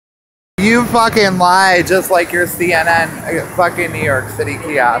You fucking lie, just like your CNN fucking New York City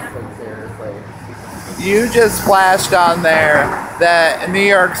kiosk. Seriously. You just flashed on there that New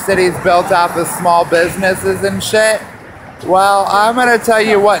York City's built off of small businesses and shit. Well, I'm gonna tell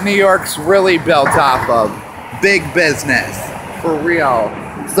you what New York's really built off of. Big business. For real.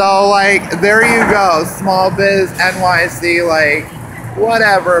 So, like, there you go. Small Biz NYC, like,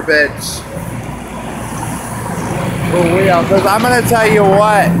 whatever, bitch. For real. Because I'm gonna tell you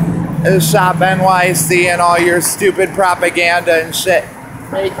what is Shop NYC and all your stupid propaganda and shit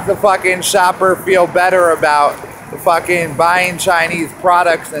makes the fucking shopper feel better about the fucking buying Chinese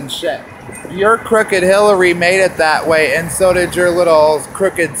products and shit. Your crooked Hillary made it that way, and so did your little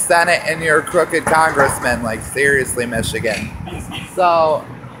crooked Senate and your crooked congressman. Like, seriously, Michigan. So,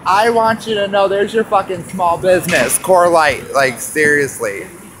 I want you to know there's your fucking small business, Coors Light. Like, seriously.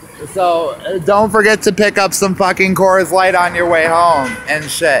 So, don't forget to pick up some fucking Coors Light on your way home and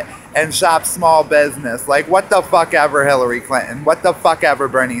shit. And shop small business. Like, what the fuck ever, Hillary Clinton? What the fuck ever,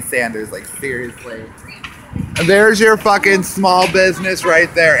 Bernie Sanders? Like, seriously. There's your fucking small business right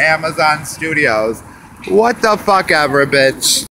there, Amazon Studios. What the fuck ever, bitch.